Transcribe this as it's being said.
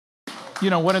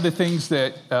One of the things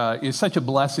that is such a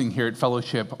blessing here at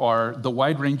Fellowship are the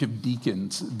wide range of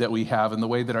deacons that we have and the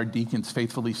way that our deacons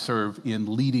faithfully serve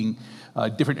in leading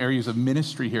different areas of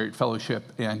ministry here at Fellowship.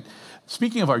 And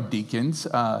speaking of our deacons,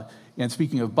 and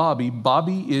speaking of Bobby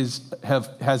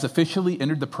has officially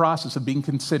entered the process of being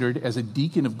considered as a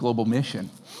deacon of Global Mission.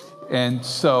 And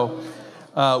so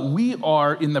we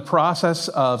are in the process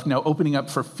of now opening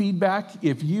up for feedback.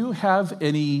 If you have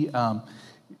any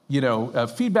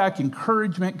feedback,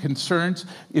 encouragement, concerns,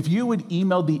 if you would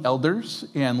email the elders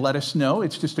and let us know,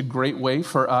 it's just a great way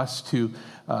for us to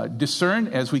discern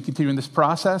as we continue in this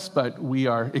process. But we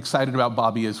are excited about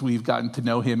Bobby as we've gotten to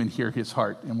know him and hear his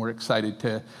heart. And we're excited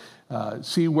to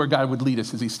see where God would lead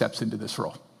us as he steps into this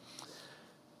role.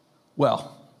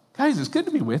 Well, guys, it's good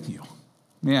to be with you.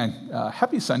 Man,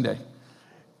 happy Sunday.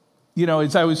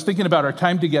 As I was thinking about our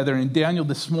time together in Daniel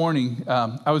this morning,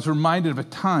 I was reminded of a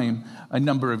time a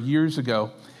number of years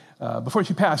ago. Before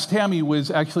she passed, Tammy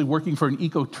was actually working for an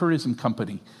ecotourism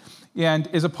company. And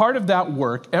as a part of that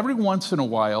work, every once in a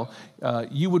while,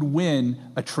 you would win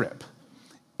a trip.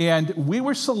 And we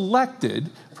were selected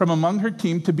from among her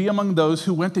team to be among those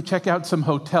who went to check out some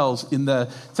hotels in the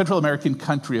Central American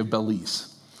country of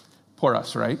Belize. Poor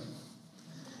us, right?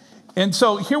 And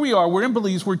so here we are, we're in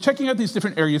Belize, we're checking out these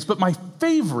different areas, but my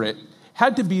favorite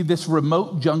had to be this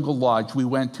remote jungle lodge we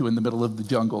went to in the middle of the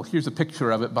jungle. Here's a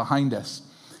picture of it behind us.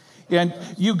 And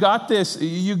you got this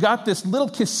little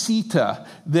casita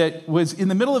that was in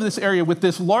the middle of this area with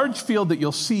this large field that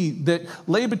you'll see that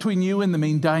lay between you and the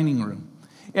main dining room.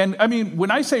 And I mean,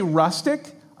 when I say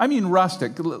rustic, I mean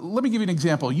rustic. Let me give you an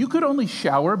example. You could only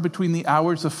shower between the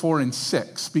hours of 4 and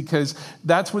 6 because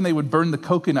that's when they would burn the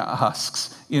coconut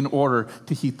husks in order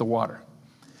to heat the water.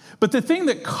 But the thing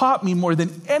that caught me more than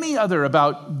any other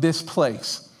about this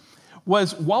place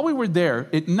was while we were there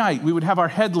at night, we would have our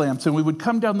headlamps and we would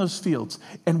come down those fields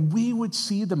and we would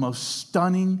see the most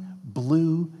stunning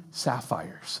blue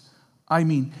sapphires. I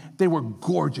mean, they were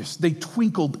gorgeous. They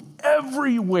twinkled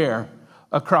everywhere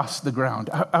across the ground.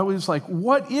 I was like,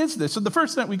 what is this? So the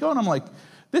first night we go and I'm like,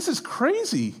 this is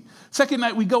crazy. Second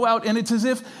night we go out and it's as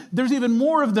if there's even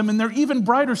more of them and they're even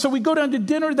brighter. So we go down to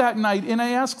dinner that night and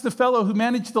I ask the fellow who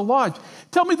managed the lodge,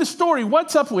 tell me the story.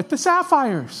 What's up with the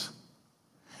sapphires?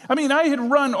 I mean, I had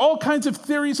run all kinds of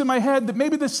theories in my head that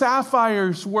maybe the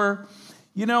sapphires were,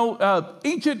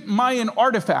 ancient Mayan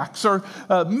artifacts, or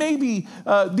maybe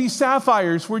these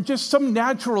sapphires were just some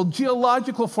natural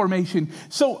geological formation.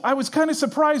 So I was kind of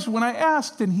surprised when I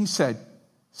asked, and he said,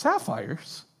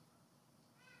 sapphires?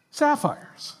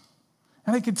 Sapphires.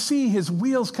 And I could see his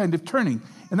wheels kind of turning,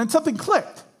 and then something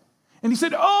clicked. And he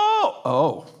said,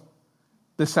 oh,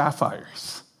 the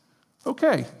sapphires.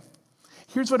 Okay,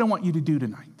 here's what I want you to do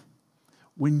tonight.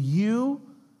 When you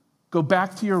go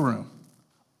back to your room,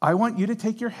 I want you to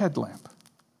take your headlamp.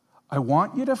 I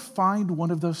want you to find one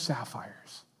of those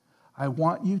sapphires. I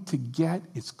want you to get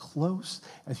as close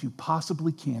as you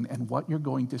possibly can, and what you're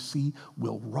going to see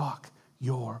will rock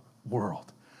your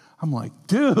world. I'm like,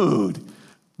 dude,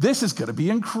 this is going to be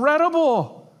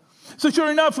incredible. So sure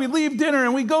enough, we leave dinner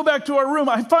and we go back to our room.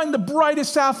 I find the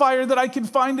brightest sapphire that I can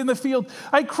find in the field.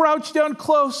 I crouch down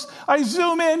close. I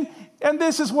zoom in, and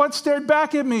this is what stared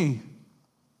back at me.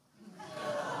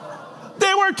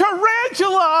 They were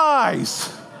tarantula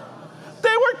eyes.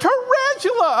 They were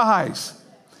tarantula eyes.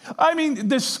 I mean,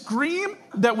 the scream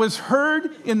that was heard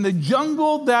in the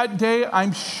jungle that day,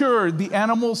 I'm sure the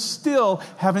animals still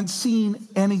haven't seen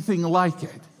anything like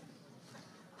it.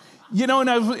 And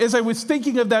as I was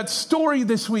thinking of that story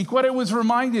this week, what I was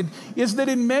reminded is that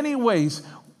in many ways,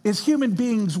 as human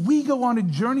beings, we go on a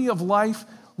journey of life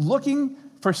looking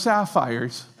for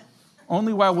sapphires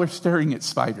only while we're staring at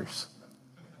spiders.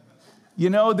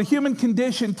 The human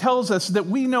condition tells us that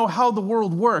we know how the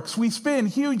world works. We spin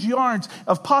huge yarns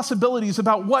of possibilities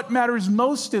about what matters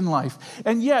most in life.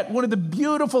 And yet, one of the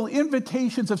beautiful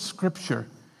invitations of Scripture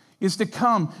is to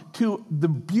come to the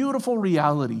beautiful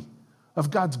reality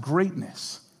of God's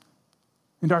greatness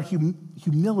and our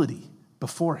humility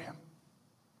before Him.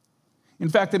 In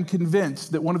fact, I'm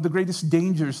convinced that one of the greatest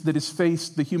dangers that has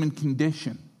faced the human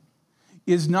condition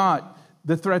is not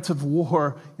the threats of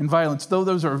war and violence, though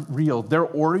those are real. Their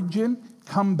origin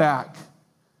come back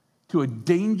to a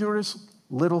dangerous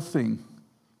little thing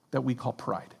that we call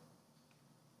pride.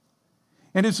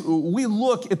 And as we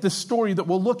look at the story that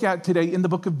we'll look at today in the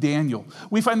book of Daniel,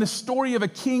 we find the story of a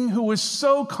king who was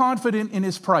so confident in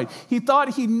his pride. He thought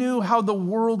he knew how the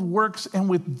world works, and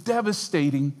with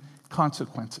devastating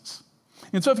consequences.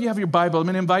 And so if you have your Bible, I'm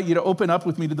going to invite you to open up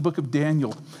with me to the book of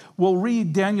Daniel. We'll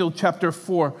read Daniel chapter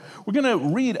 4. We're going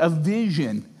to read a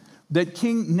vision that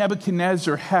King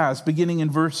Nebuchadnezzar has, beginning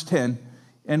in verse 10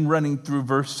 and running through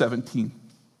verse 17.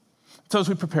 So as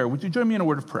we prepare, would you join me in a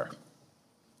word of prayer?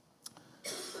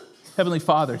 Heavenly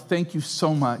Father, thank you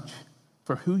so much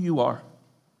for who you are.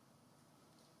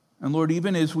 And Lord,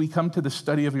 even as we come to the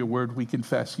study of your word, we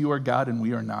confess you are God and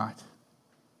we are not.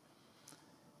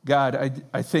 God,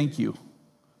 I thank you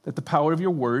that the power of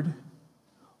your word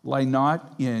lie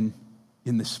not in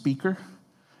the speaker,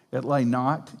 it lie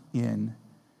not in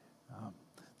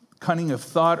cunning of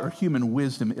thought or human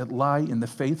wisdom, it lie in the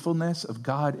faithfulness of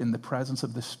God in the presence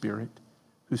of the Spirit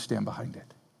who stand behind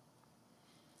it.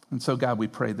 And so, God, we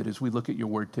pray that as we look at your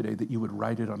word today, that you would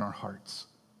write it on our hearts,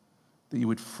 that you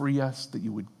would free us, that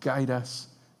you would guide us,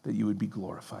 that you would be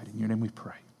glorified. In your name we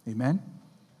pray. Amen?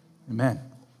 Amen.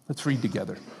 Let's read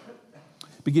together.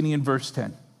 Beginning in verse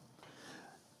 10.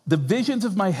 The visions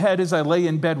of my head as I lay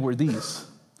in bed were these.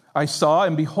 I saw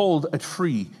and behold a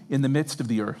tree in the midst of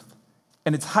the earth,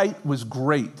 and its height was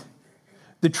great.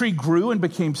 The tree grew and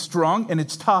became strong, and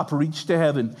its top reached to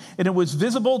heaven, and it was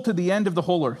visible to the end of the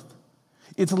whole earth.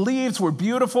 Its leaves were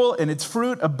beautiful, and its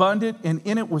fruit abundant, and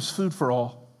in it was food for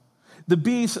all. The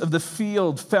beasts of the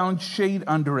field found shade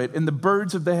under it, and the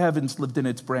birds of the heavens lived in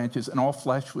its branches, and all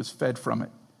flesh was fed from it.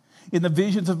 In the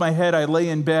visions of my head I lay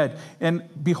in bed, and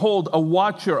behold, a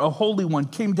watcher, a holy one,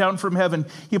 came down from heaven.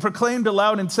 He proclaimed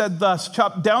aloud and said thus,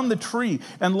 chop down the tree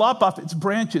and lop off its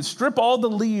branches, strip all the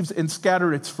leaves and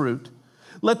scatter its fruit.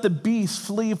 Let the beasts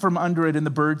flee from under it and the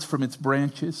birds from its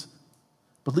branches,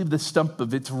 but leave the stump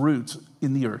of its roots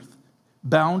in the earth,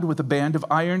 bound with a band of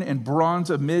iron and bronze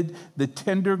amid the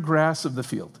tender grass of the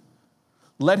field.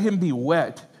 Let him be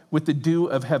wet with the dew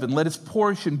of heaven. Let his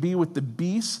portion be with the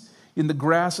beasts in the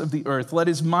grass of the earth. Let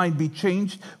his mind be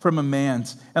changed from a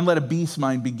man's, and let a beast's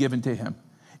mind be given to him.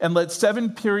 And let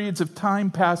 7 periods of time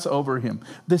pass over him.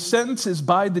 The sentence is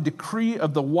by the decree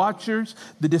of the watchers,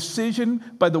 the decision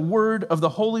by the word of the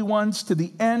holy ones, to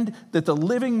the end that the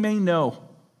living may know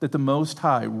that the Most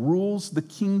High rules the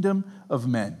kingdom of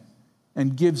men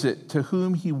and gives it to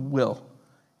whom he will,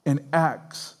 and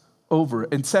acts over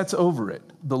it and sets over it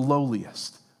the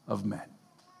lowliest of men.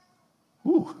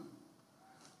 Ooh.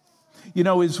 You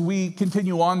know, as we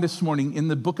continue on this morning in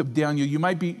the book of Daniel, you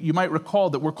might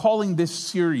recall that we're calling this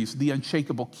series The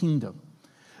Unshakable Kingdom.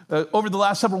 Over the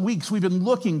last several weeks, we've been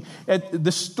looking at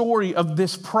the story of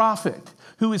this prophet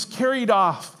who is carried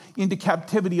off into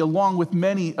captivity along with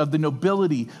many of the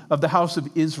nobility of the house of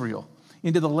Israel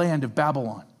into the land of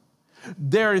Babylon.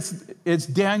 There, as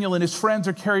Daniel and his friends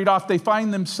are carried off, they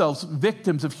find themselves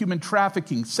victims of human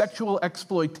trafficking, sexual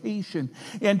exploitation,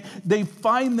 and they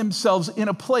find themselves in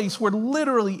a place where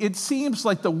literally it seems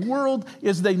like the world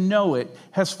as they know it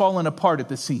has fallen apart at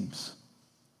the seams.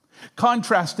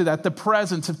 Contrast to that, the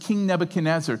presence of King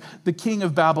Nebuchadnezzar, the king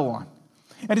of Babylon.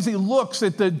 And as he looks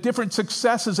at the different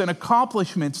successes and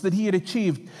accomplishments that he had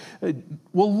achieved,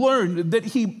 we'll learn that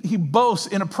he boasts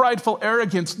in a prideful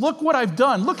arrogance. Look what I've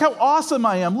done. Look how awesome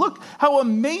I am. Look how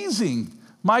amazing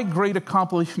my great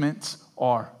accomplishments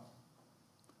are.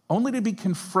 Only to be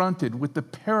confronted with the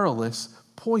perilous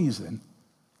poison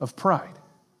of pride.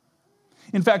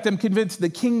 In fact, I'm convinced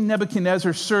that King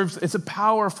Nebuchadnezzar serves as a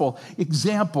powerful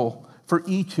example for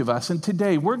each of us. And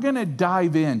today we're going to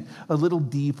dive in a little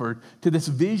deeper to this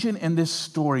vision and this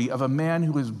story of a man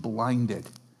who is blinded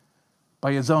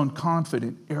by his own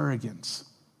confident arrogance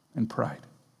and pride.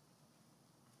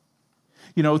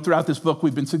 You know, throughout this book,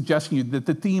 we've been suggesting you that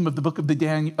the theme of the book of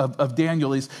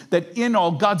Daniel is that in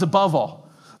all, God's above all.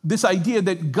 This idea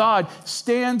that God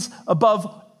stands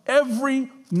above every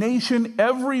nation,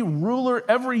 every ruler,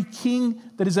 every king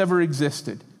that has ever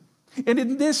existed. And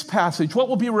in this passage, what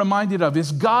we'll be reminded of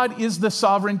is God is the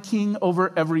sovereign king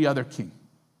over every other king.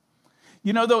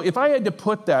 You know, though, if I had to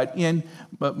put that in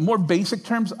more basic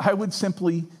terms, I would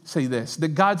simply say this,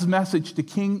 that God's message to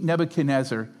King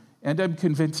Nebuchadnezzar, and I'm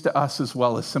convinced to us as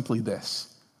well, is simply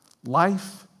this: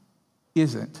 life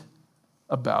isn't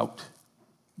about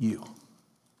you.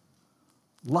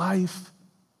 Life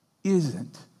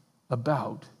isn't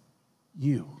about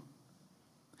you.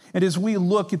 And as we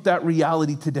look at that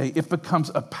reality today, it becomes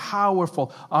a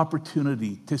powerful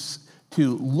opportunity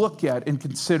to look at and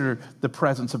consider the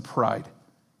presence of pride,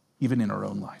 even in our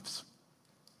own lives.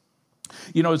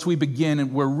 You know, as we begin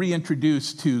and we're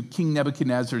reintroduced to King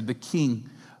Nebuchadnezzar, the king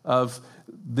of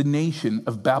the nation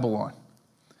of Babylon.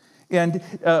 And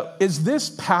as this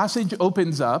passage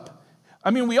opens up,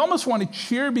 I mean, we almost want to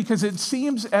cheer because it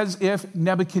seems as if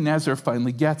Nebuchadnezzar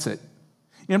finally gets it.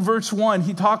 In verse 1,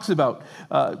 he talks about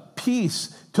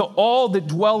peace to all that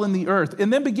dwell in the earth.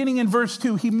 And then beginning in verse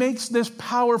 2, he makes this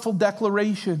powerful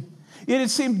declaration. It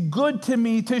has seemed good to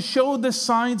me to show the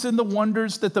signs and the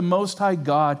wonders that the Most High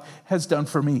God has done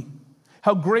for me.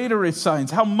 How great are his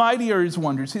signs, how mighty are his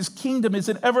wonders. His kingdom is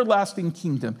an everlasting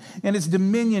kingdom, and his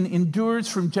dominion endures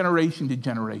from generation to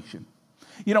generation.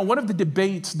 You know, one of the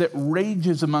debates that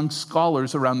rages among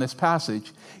scholars around this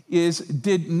passage is,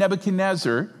 did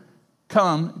Nebuchadnezzar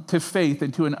come to faith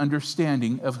and to an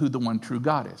understanding of who the one true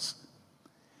God is?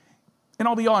 And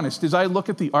I'll be honest, as I look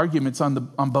at the arguments on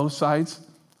both sides,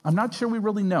 I'm not sure we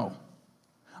really know.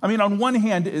 I mean, on one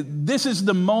hand, this is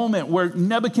the moment where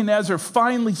Nebuchadnezzar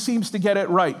finally seems to get it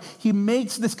right. He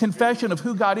makes this confession of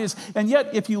who God is. And yet,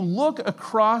 if you look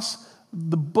across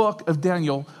the book of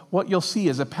Daniel, what you'll see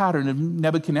is a pattern of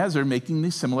Nebuchadnezzar making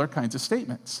these similar kinds of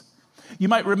statements. You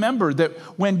might remember that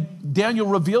when Daniel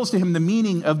reveals to him the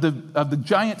meaning of the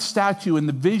giant statue and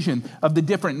the vision of the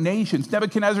different nations,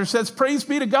 Nebuchadnezzar says, "Praise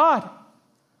be to God."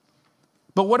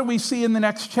 But what do we see in the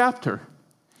next chapter?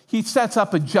 He sets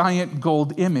up a giant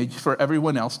gold image for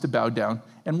everyone else to bow down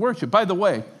and worship. By the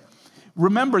way,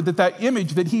 remember that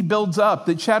image that he builds up,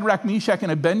 that Shadrach, Meshach,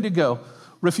 and Abednego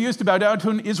refused to bow down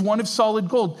to, is one of solid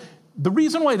gold. The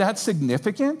reason why that's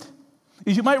significant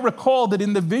is you might recall that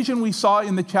in the vision we saw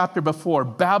in the chapter before,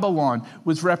 Babylon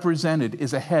was represented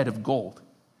as a head of gold.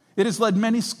 It has led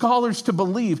many scholars to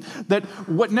believe that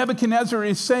what Nebuchadnezzar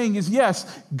is saying is, yes,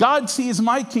 God sees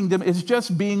my kingdom as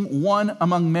just being one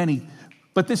among many.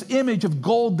 But this image of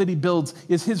gold that he builds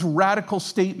is his radical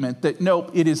statement that,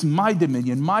 nope, it is my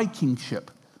dominion, my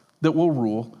kingship that will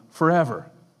rule forever.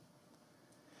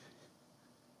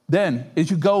 Then, as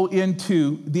you go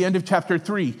into the end of chapter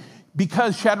 3,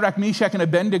 because Shadrach, Meshach, and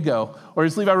Abednego, or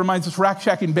as Levi reminds us,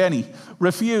 Rakshak and Benny,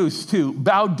 refuse to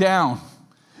bow down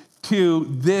to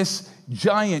this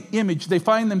giant image, they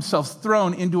find themselves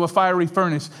thrown into a fiery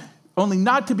furnace, only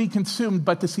not to be consumed,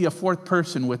 but to see a fourth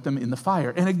person with them in the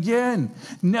fire. And again,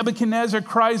 Nebuchadnezzar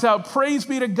cries out, "Praise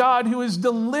be to God who has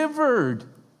delivered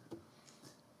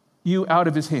you out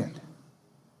of his hand."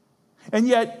 And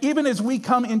yet, even as we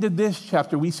come into this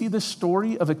chapter, we see the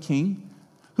story of a king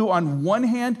who on one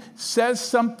hand says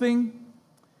something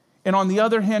and on the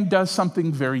other hand does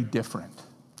something very different.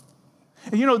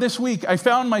 And you know, this week I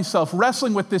found myself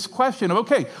wrestling with this question of,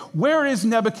 okay, where is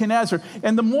Nebuchadnezzar?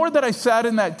 And the more that I sat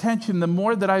in that tension, the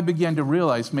more that I began to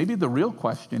realize maybe the real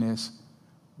question is,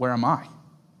 where am I?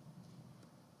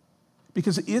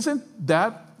 Because isn't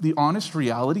that the honest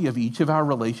reality of each of our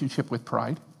relationship with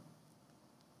pride?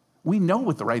 We know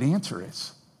what the right answer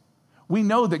is. We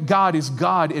know that God is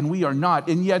God and we are not.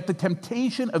 And yet the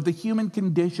temptation of the human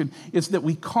condition is that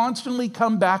we constantly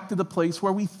come back to the place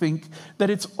where we think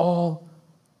that it's all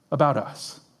about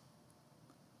us.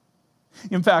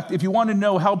 In fact, if you want to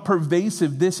know how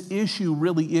pervasive this issue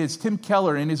really is, Tim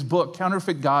Keller, in his book,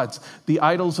 Counterfeit Gods, The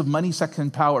Idols of Money, Sex,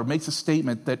 and Power, makes a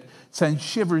statement that sends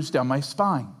shivers down my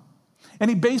spine. And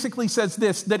he basically says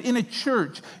this, that in a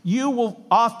church, you will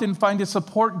often find a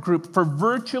support group for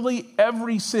virtually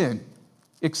every sin,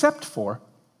 except for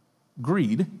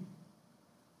greed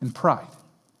and pride.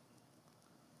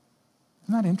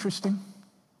 Isn't that interesting?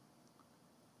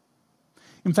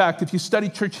 In fact, if you study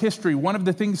church history, one of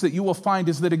the things that you will find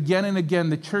is that again and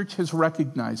again, the church has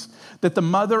recognized that the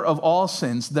mother of all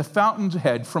sins, the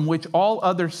fountainhead from which all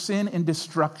other sin and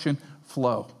destruction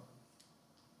flow,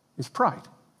 is pride.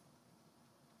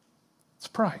 It's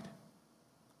pride.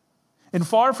 And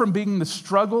far from being the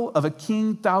struggle of a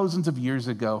king thousands of years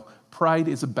ago, pride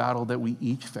is a battle that we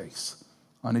each face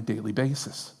on a daily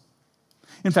basis.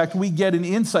 In fact, we get an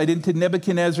insight into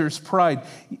Nebuchadnezzar's pride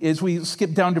as we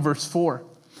skip down to verse 4.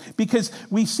 Because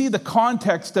we see the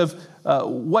context of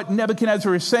what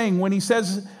Nebuchadnezzar is saying when he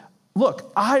says,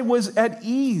 look, I was at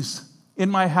ease in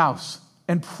my house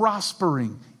and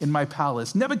prospering in my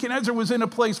palace. Nebuchadnezzar was in a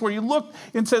place where he looked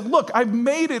and said, look, I've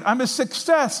made it. I'm a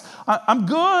success. I'm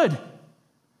good.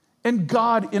 And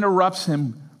God interrupts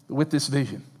him with this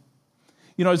vision.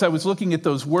 You know, as I was looking at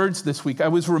those words this week, I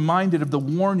was reminded of the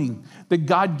warning that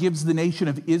God gives the nation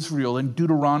of Israel in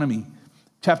Deuteronomy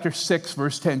chapter 6,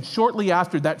 verse 10, shortly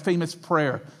after that famous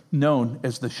prayer known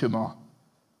as the Shema.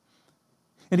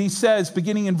 And he says,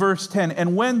 beginning in verse 10,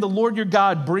 and when the Lord your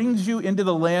God brings you into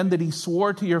the land that he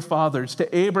swore to your fathers,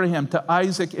 to Abraham, to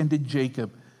Isaac, and to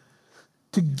Jacob,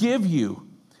 to give you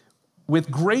with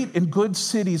great and good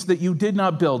cities that you did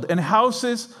not build, and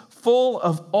houses full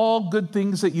of all good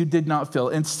things that you did not fill,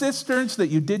 and cisterns that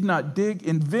you did not dig,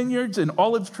 and vineyards and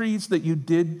olive trees that you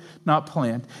did not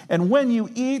plant. And when you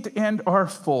eat and are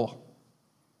full,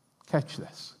 catch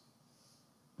this,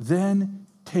 then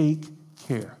take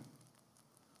care,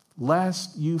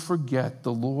 lest you forget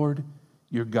the Lord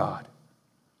your God,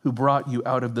 who brought you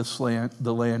out of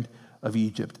the land of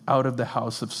Egypt, out of the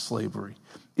house of slavery.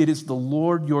 It is the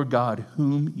Lord your God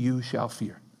whom you shall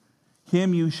fear.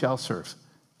 Him you shall serve,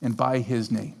 and by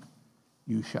his name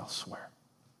you shall swear.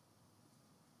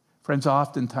 Friends,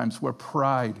 oftentimes where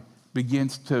pride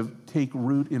begins to take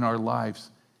root in our lives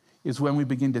is when we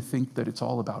begin to think that it's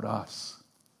all about us.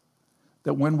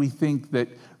 That when we think that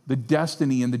the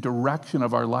destiny and the direction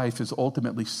of our life is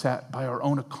ultimately set by our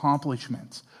own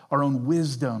accomplishments, our own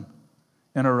wisdom,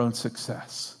 and our own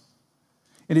success.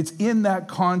 And it's in that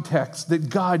context that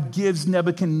God gives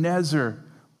Nebuchadnezzar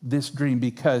this dream,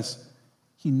 because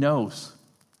he knows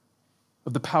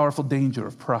of the powerful danger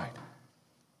of pride.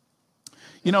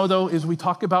 You know, though, as we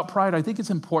talk about pride, I think it's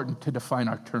important to define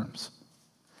our terms.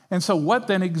 And so what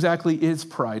then exactly is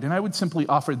pride? And I would simply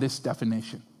offer this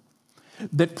definition: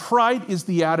 that pride is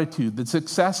the attitude that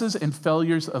successes and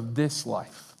failures of this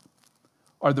life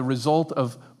are the result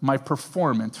of my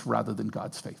performance rather than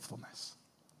God's faithfulness.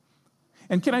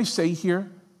 And can I say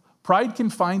here, pride can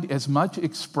find as much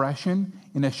expression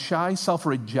in a shy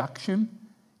self-rejection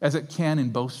as it can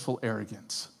in boastful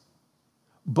arrogance.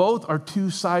 Both are two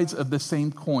sides of the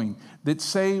same coin that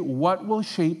say what will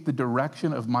shape the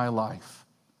direction of my life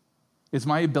is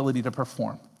my ability to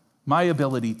perform, my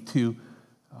ability to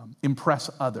impress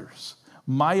others,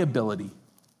 my ability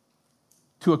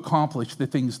to accomplish the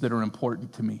things that are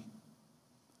important to me.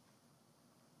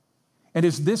 And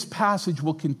as this passage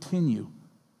will continue,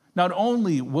 not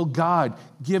only will God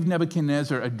give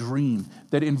Nebuchadnezzar a dream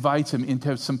that invites him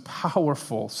into some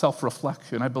powerful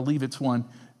self-reflection, I believe it's one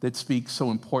that speaks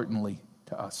so importantly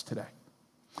to us today.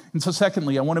 And so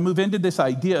secondly, I want to move into this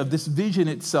idea of this vision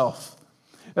itself,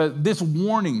 this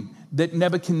warning that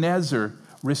Nebuchadnezzar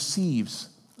receives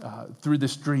through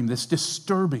this dream, this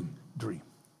disturbing dream.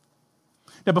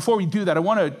 Now, before we do that, I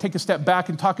want to take a step back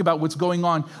and talk about what's going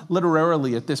on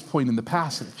literarily at this point in the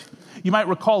passage. You might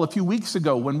recall a few weeks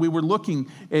ago when we were looking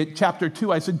at chapter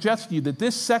 2, I suggested to you that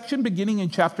this section beginning in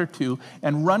chapter 2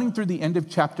 and running through the end of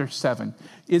chapter 7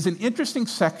 is an interesting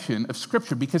section of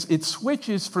Scripture because it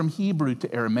switches from Hebrew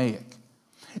to Aramaic.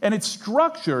 And its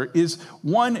structure is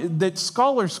one that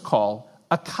scholars call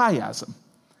a chiasm.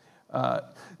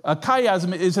 A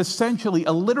chiasm is essentially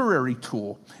a literary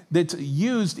tool that's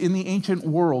used in the ancient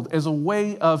world as a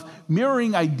way of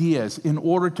mirroring ideas in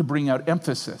order to bring out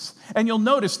emphasis. And you'll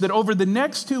notice that over the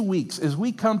next 2 weeks, as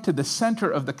we come to the center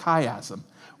of the chiasm,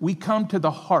 we come to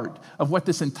the heart of what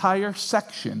this entire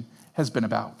section has been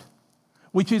about,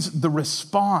 which is the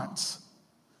response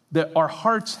that our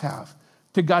hearts have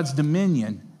to God's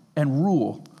dominion and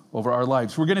rule over our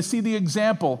lives. We're going to see the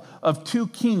example of two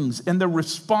kings and their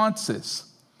responses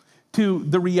to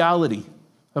the reality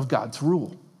of God's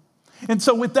rule. And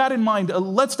so with that in mind,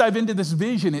 let's dive into this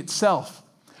vision itself.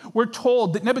 We're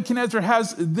told that Nebuchadnezzar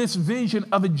has this vision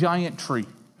of a giant tree.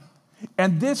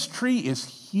 And this tree is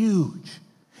huge.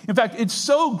 In fact, it's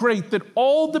so great that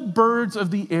all the birds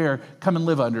of the air come and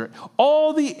live under it.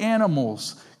 All the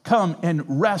animals come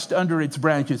and rest under its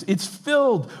branches. It's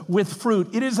filled with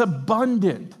fruit. It is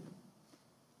abundant.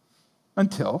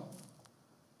 Until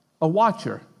a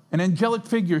watcher, an angelic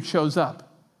figure, shows up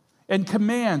and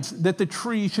commands that the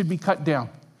tree should be cut down.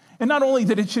 And not only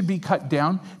that it should be cut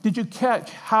down, did you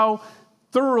catch how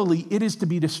thoroughly it is to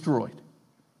be destroyed?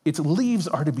 Its leaves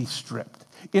are to be stripped.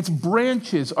 Its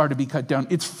branches are to be cut down.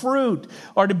 Its fruit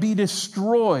are to be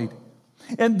destroyed.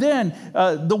 And then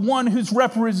the one who's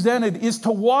represented is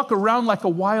to walk around like a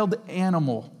wild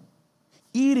animal,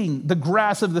 eating the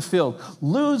grass of the field,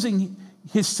 losing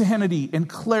his sanity and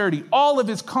clarity, all of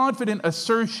his confident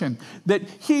assertion that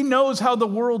he knows how the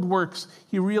world works.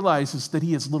 He realizes that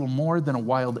he is little more than a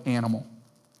wild animal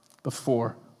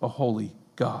before a holy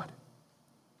God.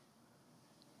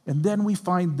 And then we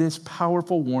find this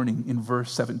powerful warning in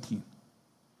verse 17.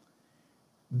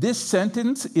 This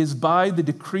sentence is by the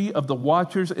decree of the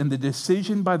watchers and the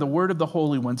decision by the word of the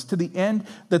holy ones, to the end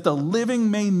that the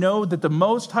living may know that the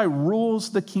Most High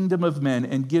rules the kingdom of men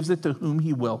and gives it to whom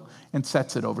he will and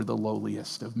sets it over the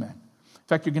lowliest of men. In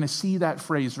fact, you're going to see that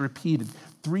phrase repeated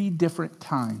 3 different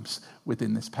times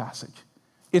within this passage.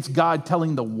 It's God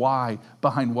telling the why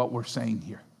behind what we're saying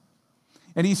here.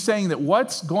 And he's saying that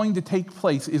what's going to take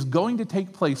place is going to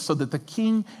take place so that the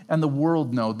king and the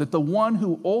world know that the one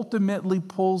who ultimately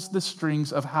pulls the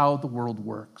strings of how the world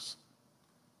works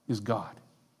is God,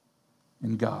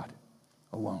 and God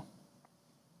alone.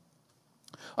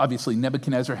 Obviously,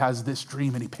 Nebuchadnezzar has this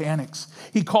dream and he panics.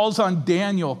 He calls on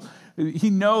Daniel. He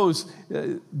knows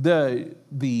the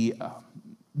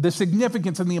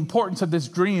significance and the importance of this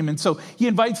dream. And so he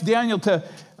invites Daniel to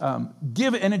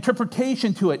give an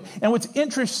interpretation to it. And what's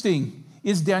interesting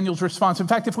is Daniel's response. In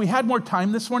fact, if we had more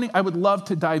time this morning, I would love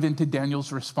to dive into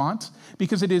Daniel's response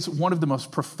because it is one of the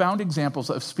most profound examples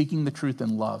of speaking the truth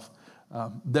in love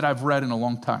that I've read in a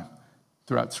long time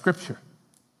throughout Scripture.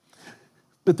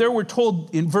 But there we're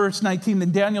told in verse 19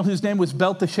 that Daniel, whose name was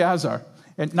Belteshazzar,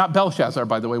 and not Belshazzar,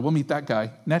 by the way, we'll meet that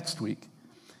guy next week,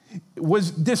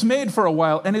 was dismayed for a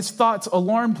while, and his thoughts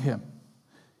alarmed him.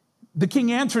 The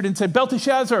king answered and said,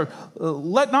 Belteshazzar,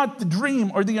 let not the dream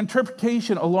or the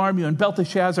interpretation alarm you. And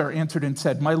Belteshazzar answered and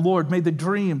said, my lord, may the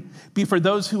dream be for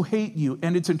those who hate you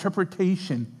and its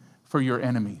interpretation for your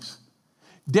enemies.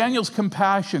 Daniel's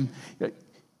compassion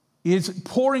is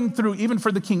pouring through even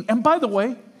for the king. And by the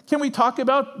way, can we talk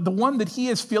about the one that he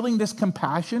is feeling this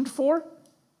compassion for?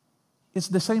 It's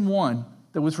the same one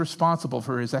that was responsible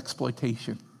for his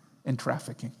exploitation and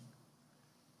trafficking.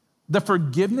 The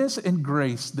forgiveness and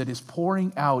grace that is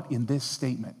pouring out in this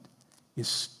statement is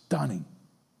stunning.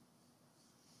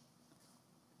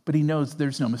 But he knows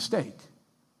there's no mistake.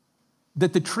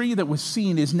 That the tree that was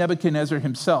seen is Nebuchadnezzar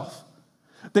himself.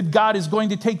 That God is going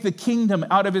to take the kingdom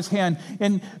out of his hand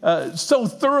and so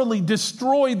thoroughly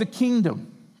destroy the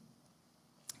kingdom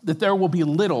that there will be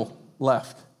little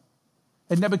left.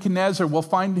 And Nebuchadnezzar will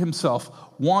find himself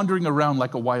wandering around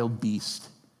like a wild beast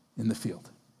in the field.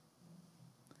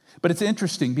 But it's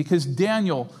interesting because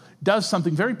Daniel does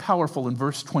something very powerful in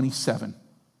verse 27.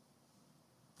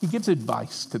 He gives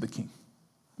advice to the king.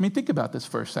 I mean, think about this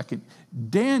for a second.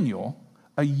 Daniel,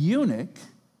 a eunuch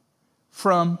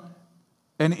from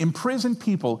an imprisoned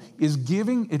people, is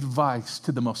giving advice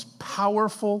to the most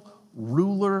powerful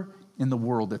ruler in the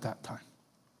world at that time.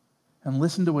 And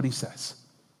listen to what he says.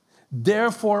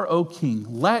 Therefore, O king,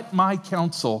 let my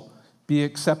counsel be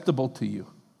acceptable to you.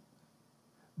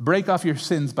 Break off your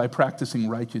sins by practicing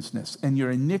righteousness and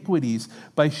your iniquities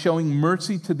by showing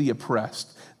mercy to the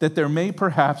oppressed, that there may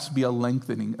perhaps be a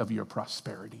lengthening of your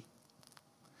prosperity.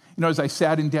 You know, as I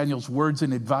sat in Daniel's words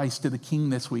and advice to the king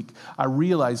this week, I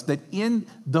realized that in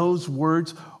those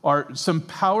words are some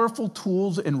powerful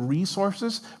tools and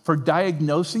resources for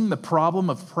diagnosing the problem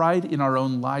of pride in our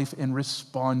own life and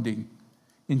responding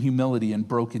in humility and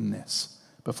brokenness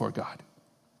before God.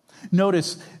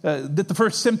 Notice that the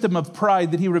first symptom of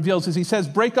pride that he reveals is he says,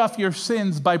 break off your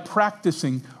sins by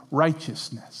practicing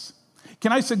righteousness.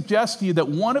 Can I suggest to you that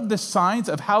one of the signs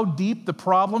of how deep the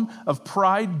problem of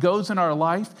pride goes in our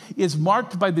life is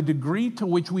marked by the degree to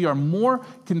which we are more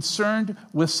concerned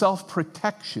with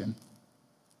self-protection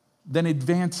than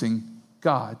advancing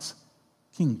God's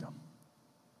kingdom.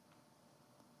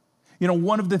 You know,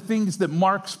 one of the things that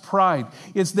marks pride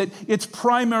is that its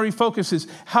primary focus is,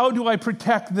 how do I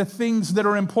protect the things that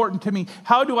are important to me?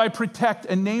 How do I protect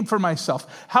a name for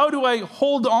myself? How do I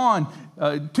hold on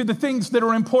to the things that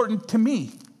are important to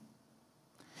me?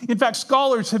 In fact,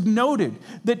 scholars have noted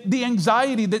that the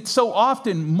anxiety that so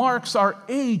often marks our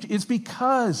age is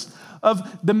because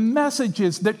of the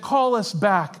messages that call us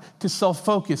back to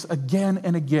self-focus again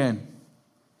and again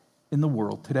in the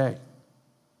world today.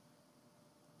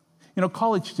 You know,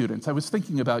 college students, I was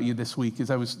thinking about you this week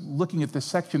as I was looking at this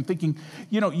section, thinking,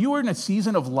 you know, you are in a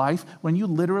season of life when you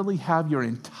literally have your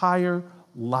entire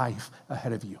life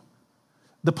ahead of you.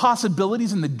 The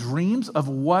possibilities and the dreams of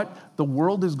what the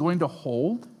world is going to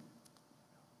hold,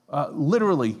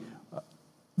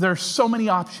 there are so many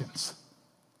options.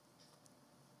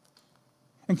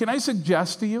 And can I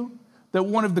suggest to you that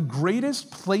one of the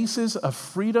greatest places of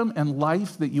freedom and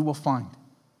life that you will find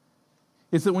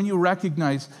is that when you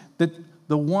recognize that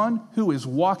the one who is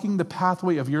walking the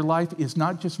pathway of your life is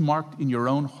not just marked in your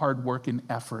own hard work and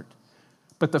effort,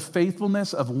 but the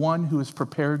faithfulness of one who has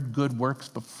prepared good works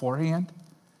beforehand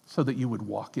so that you would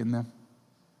walk in them.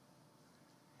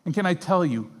 And can I tell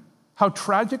you, how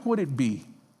tragic would it be?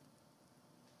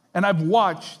 And I've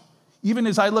watched, even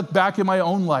as I look back in my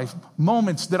own life,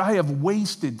 moments that I have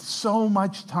wasted so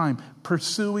much time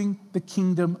pursuing the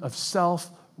kingdom of self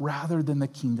rather than the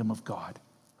kingdom of God.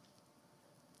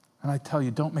 And I tell you,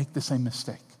 don't make the same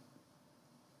mistake.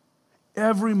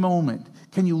 Every moment,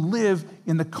 can you live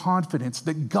in the confidence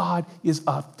that God is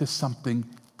up to something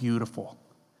beautiful?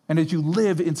 And as you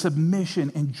live in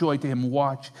submission and joy to Him,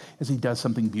 watch as He does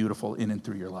something beautiful in and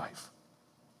through your life.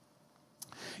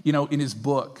 You know, in his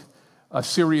book, A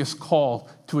Serious Call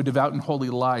to a Devout and Holy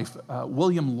Life,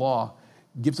 William Law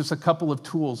gives us a couple of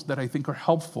tools that I think are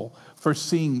helpful for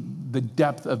seeing the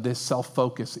depth of this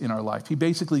self-focus in our life. He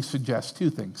basically suggests two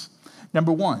things.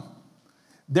 Number one,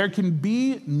 there can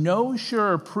be no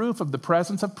surer proof of the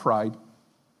presence of pride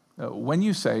when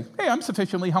you say, hey, I'm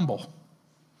sufficiently humble.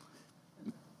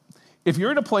 If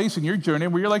you're in a place in your journey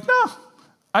where you're like, no,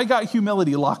 I got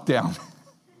humility locked down.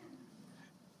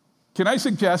 Can I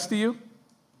suggest to you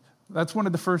That's one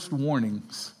of the first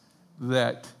warnings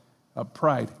that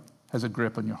pride has a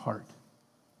grip on your heart.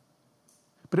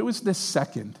 But it was this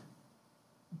second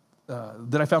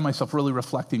that I found myself really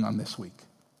reflecting on this week.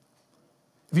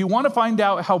 If you want to find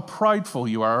out how prideful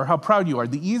you are or how proud you are,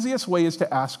 the easiest way is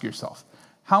to ask yourself,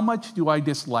 how much do I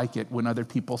dislike it when other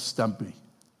people stump me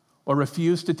or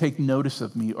refuse to take notice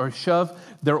of me or shove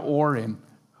their oar in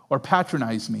or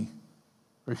patronize me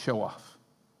or show off?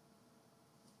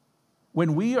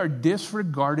 When we are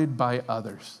disregarded by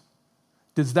others,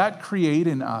 does that create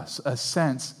in us a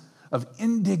sense of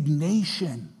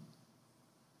indignation?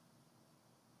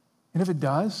 And if it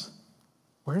does,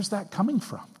 where's that coming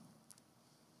from?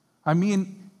 I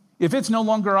mean, if it's no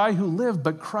longer I who live,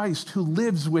 but Christ who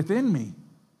lives within me,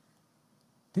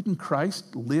 didn't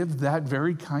Christ live that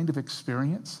very kind of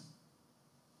experience?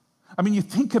 I mean, you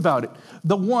think about it.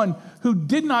 The one who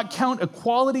did not count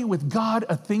equality with God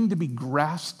a thing to be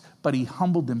grasped, but he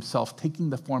humbled himself,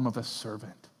 taking the form of a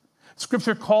servant.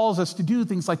 Scripture calls us to do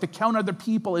things like to count other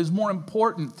people as more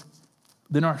important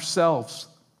than ourselves.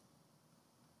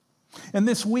 And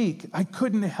this week, I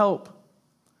couldn't help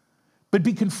but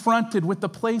be confronted with the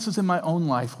places in my own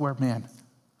life where, man,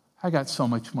 I got so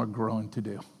much more growing to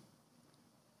do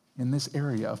in this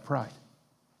area of pride.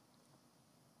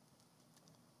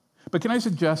 But can I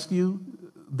suggest to you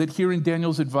that here in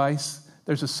Daniel's advice,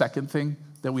 there's a second thing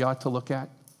that we ought to look at,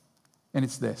 and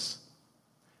it's this.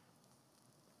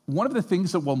 One of the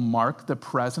things that will mark the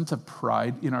presence of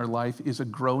pride in our life is a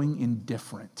growing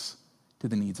indifference to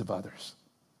the needs of others.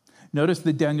 Notice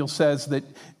that Daniel says that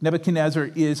Nebuchadnezzar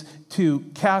is to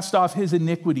cast off his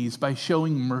iniquities by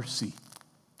showing mercy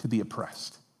to the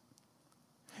oppressed.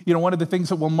 You know, one of the things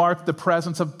that will mark the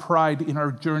presence of pride in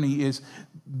our journey is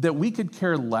that we could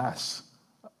care less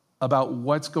about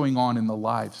what's going on in the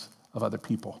lives of other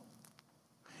people.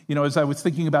 You know, as I was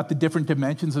thinking about the different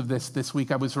dimensions of this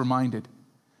week, I was reminded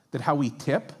that how we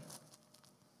tip,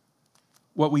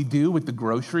 what we do with the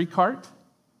grocery cart,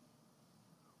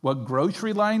 what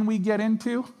grocery line we get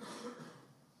into,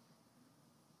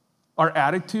 our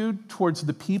attitude towards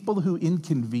the people who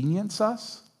inconvenience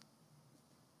us,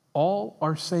 all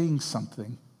are saying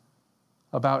something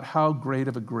about how great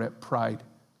of a grip pride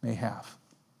may have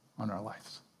on our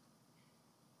lives.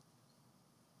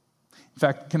 In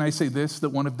fact, can I say this, that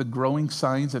one of the growing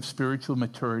signs of spiritual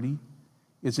maturity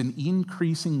is an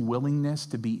increasing willingness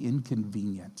to be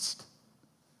inconvenienced,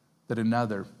 that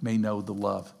another may know the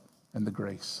love and the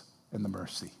grace and the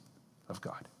mercy of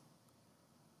God.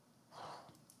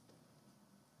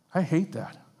 I hate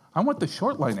that. I want the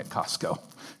short line at Costco,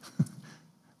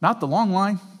 not the long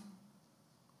line.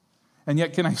 And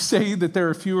yet, can I say that there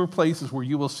are fewer places where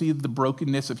you will see the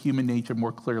brokenness of human nature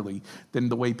more clearly than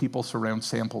the way people surround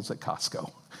samples at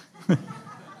Costco?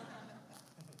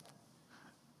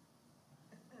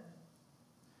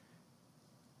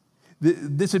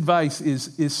 This advice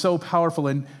is so powerful,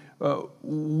 and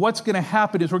what's going to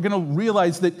happen is we're going to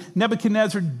realize that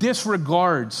Nebuchadnezzar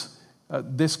disregards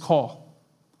this call,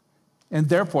 and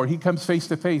therefore he comes face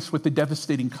to face with the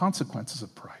devastating consequences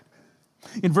of pride.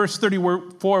 In verse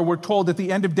 34, we're told at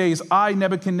the end of days, I,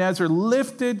 Nebuchadnezzar,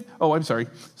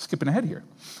 skipping ahead here.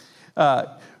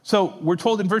 So we're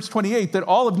told in verse 28 that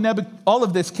all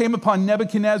of this came upon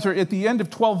Nebuchadnezzar at the end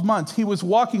of 12 months. He was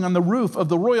walking on the roof of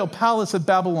the royal palace of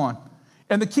Babylon.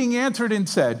 And the king answered and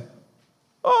said,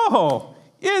 oh,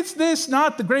 is this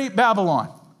not the great Babylon,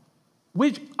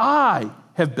 which I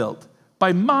have built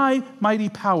by my mighty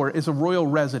power as a royal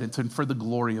residence and for the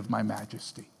glory of my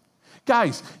majesty?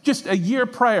 Guys, just a year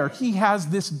prior, he has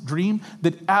this dream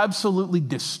that absolutely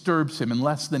disturbs him, and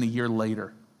less than a year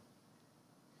later,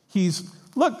 he's,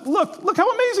 look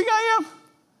how amazing I am.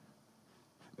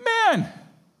 Man,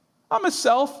 I'm a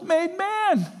self-made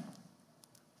man.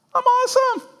 I'm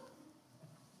awesome.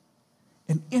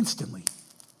 And instantly,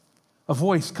 a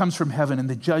voice comes from heaven, and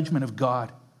the judgment of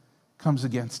God comes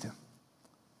against him.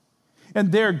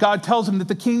 And there, God tells him that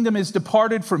the kingdom is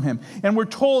departed from him. And we're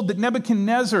told that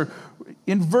Nebuchadnezzar,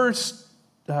 in verse,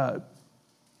 I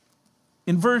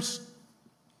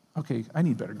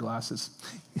need better glasses.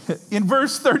 In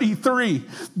verse 33,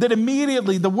 that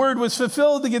immediately the word was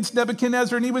fulfilled against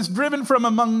Nebuchadnezzar, and he was driven from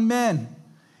among men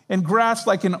and grasped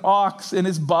like an ox, and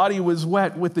his body was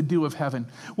wet with the dew of heaven.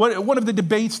 One of the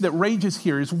debates that rages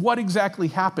here is what exactly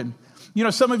happened. You know,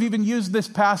 some have even used this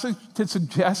passage to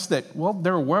suggest that, well,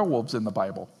 there are werewolves in the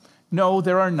Bible. No,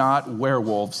 there are not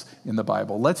werewolves in the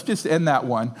Bible. Let's just end that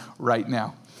one right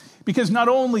now. Because not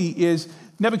only is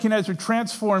Nebuchadnezzar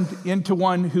transformed into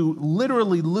one who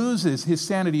literally loses his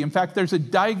sanity. In fact, there's a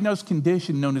diagnosed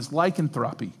condition known as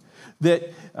lycanthropy that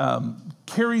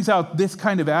carries out this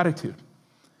kind of attitude.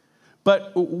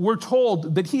 But we're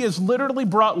told that he is literally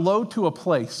brought low to a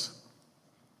place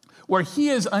where he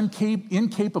is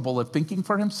incapable of thinking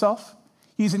for himself.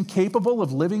 He's incapable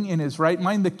of living in his right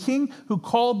mind. The king who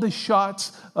called the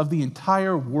shots of the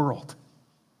entire world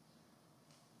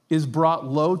is brought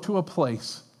low to a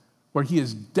place where he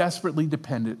is desperately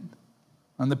dependent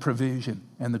on the provision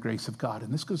and the grace of God.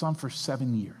 And this goes on for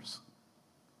 7 years.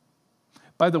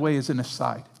 By the way, as an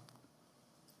aside,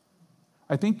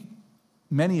 I think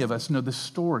many of us know the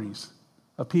stories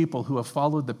of people who have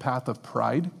followed the path of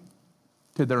pride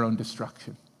to their own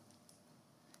destruction.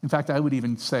 In fact, I would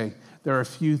even say there are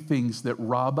few things that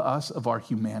rob us of our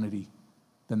humanity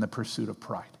than the pursuit of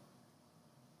pride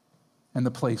and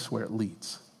the place where it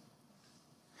leads.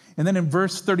 And then in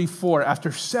verse 34,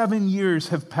 after 7 years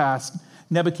have passed,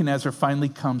 Nebuchadnezzar finally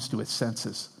comes to his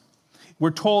senses.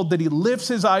 We're told that he lifts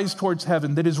his eyes towards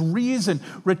heaven, that his reason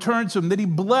returns to him, that he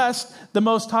blessed the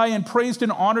Most High and praised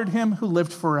and honored him who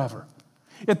lived forever.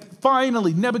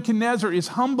 Finally, Nebuchadnezzar is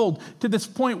humbled to this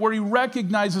point where he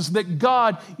recognizes that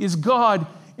God is God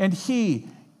and he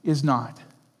is not.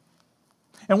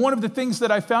 And one of the things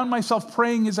that I found myself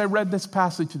praying as I read this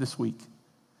passage this week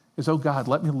is, oh God,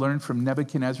 let me learn from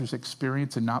Nebuchadnezzar's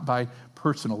experience and not by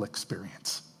personal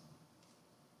experience.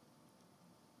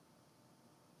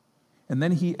 And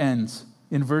then he ends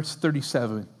in verse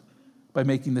 37 by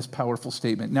making this powerful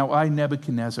statement. Now I,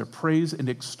 Nebuchadnezzar, praise and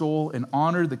extol and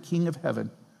honor the King of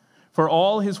heaven, for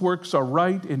all his works are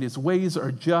right and his ways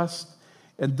are just,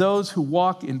 and those who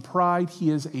walk in pride he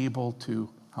is able to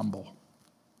humble.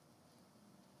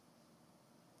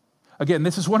 Again,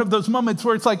 this is one of those moments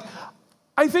where it's like,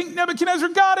 I think Nebuchadnezzar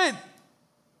got it.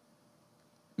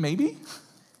 Maybe.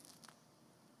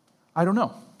 I don't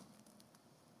know.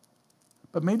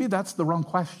 But maybe that's the wrong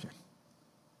question.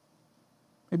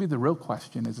 Maybe the real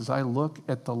question is, as I look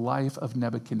at the life of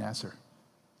Nebuchadnezzar,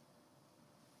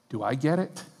 do I get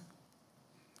it?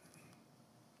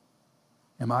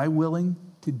 Am I willing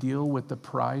to deal with the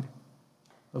pride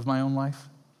of my own life?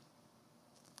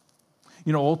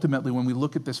 You know, ultimately, when we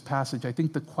look at this passage, I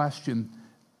think the question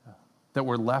that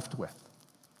we're left with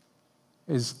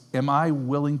is, am I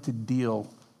willing to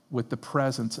deal with the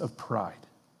presence of pride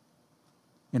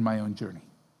in my own journey?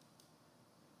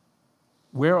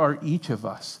 Where are each of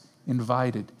us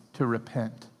invited to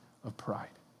repent of pride?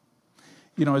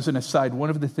 You know, as an aside, one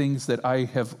of the things that I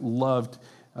have loved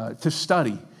to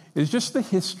study is just the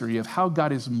history of how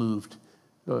God has moved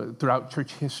throughout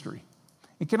church history.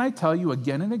 And can I tell you,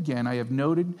 again and again, I have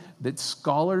noted that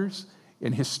scholars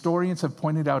and historians have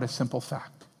pointed out a simple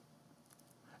fact,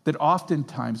 that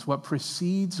oftentimes what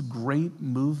precedes great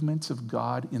movements of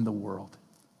God in the world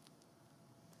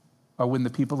are when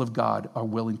the people of God are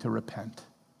willing to repent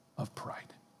of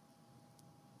pride.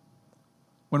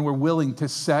 When we're willing to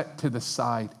set to the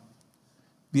side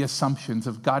the assumptions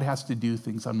of God has to do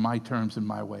things on my terms and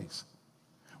my ways.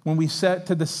 When we set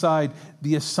to the side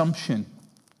the assumption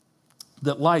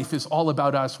that life is all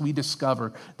about us, we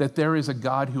discover that there is a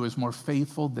God who is more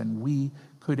faithful than we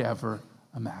could ever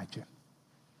imagine.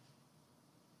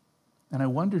 And I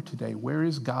wonder today, where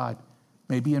is God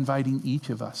maybe inviting each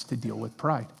of us to deal with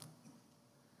pride?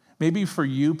 Maybe for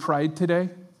you, pride today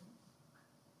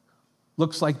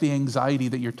looks like the anxiety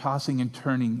that you're tossing and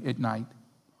turning at night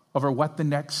over what the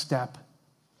next step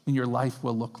in your life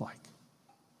will look like.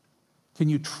 Can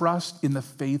you trust in the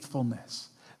faithfulness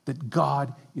that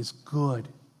God is good?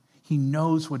 He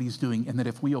knows what he's doing, and that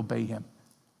if we obey him,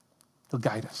 he'll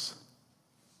guide us.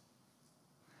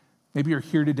 Maybe you're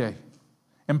here today,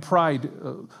 and pride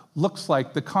looks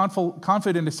like the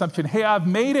confident assumption, hey, I've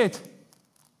made it.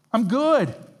 I'm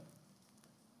good.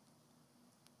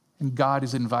 And God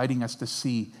is inviting us to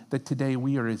see that today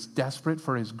we are as desperate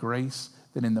for his grace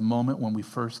than in the moment when we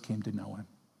first came to know him.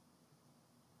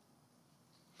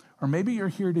 Or maybe you're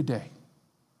here today,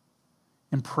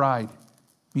 and pride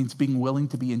means being willing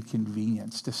to be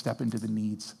inconvenienced to step into the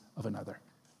needs of another.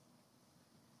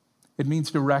 It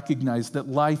means to recognize that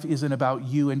life isn't about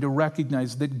you, and to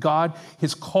recognize that God,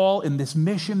 his call and this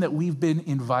mission that we've been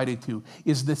invited to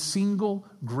is the single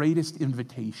greatest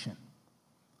invitation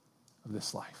of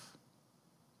this life.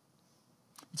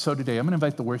 So today, I'm going to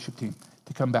invite the worship team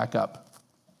to come back up.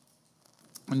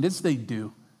 And as they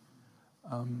do,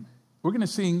 we're going to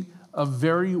sing a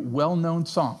very well-known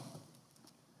song,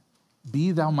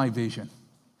 Be Thou My Vision.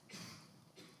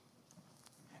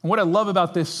 And what I love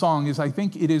about this song is I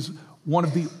think it is one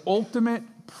of the ultimate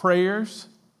prayers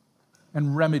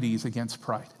and remedies against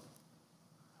pride.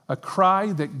 A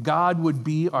cry that God would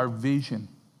be our vision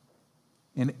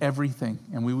in everything,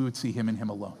 and we would see him and him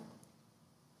alone.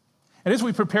 And as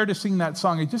we prepare to sing that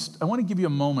song, I want to give you a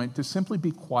moment to simply be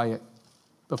quiet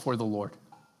before the Lord?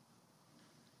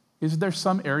 Is there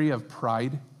some area of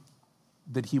pride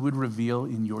that he would reveal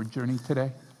in your journey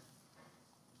today?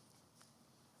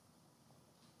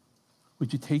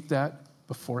 Would you take that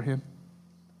before him?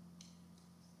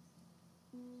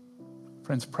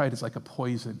 Friends, pride is like a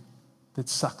poison that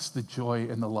sucks the joy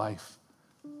and the life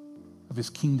of his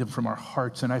kingdom from our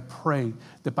hearts. And I pray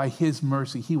that by his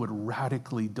mercy, he would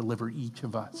radically deliver each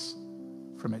of us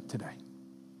from it today.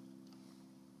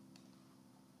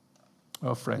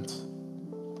 Oh, friends,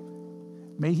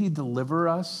 may he deliver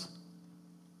us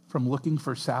from looking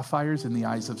for sapphires in the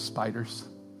eyes of spiders.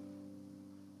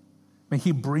 May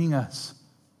he bring us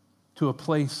to a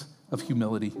place of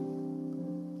humility.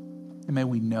 And may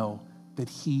we know that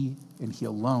he and he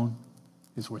alone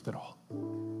is worth it all.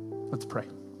 Let's pray.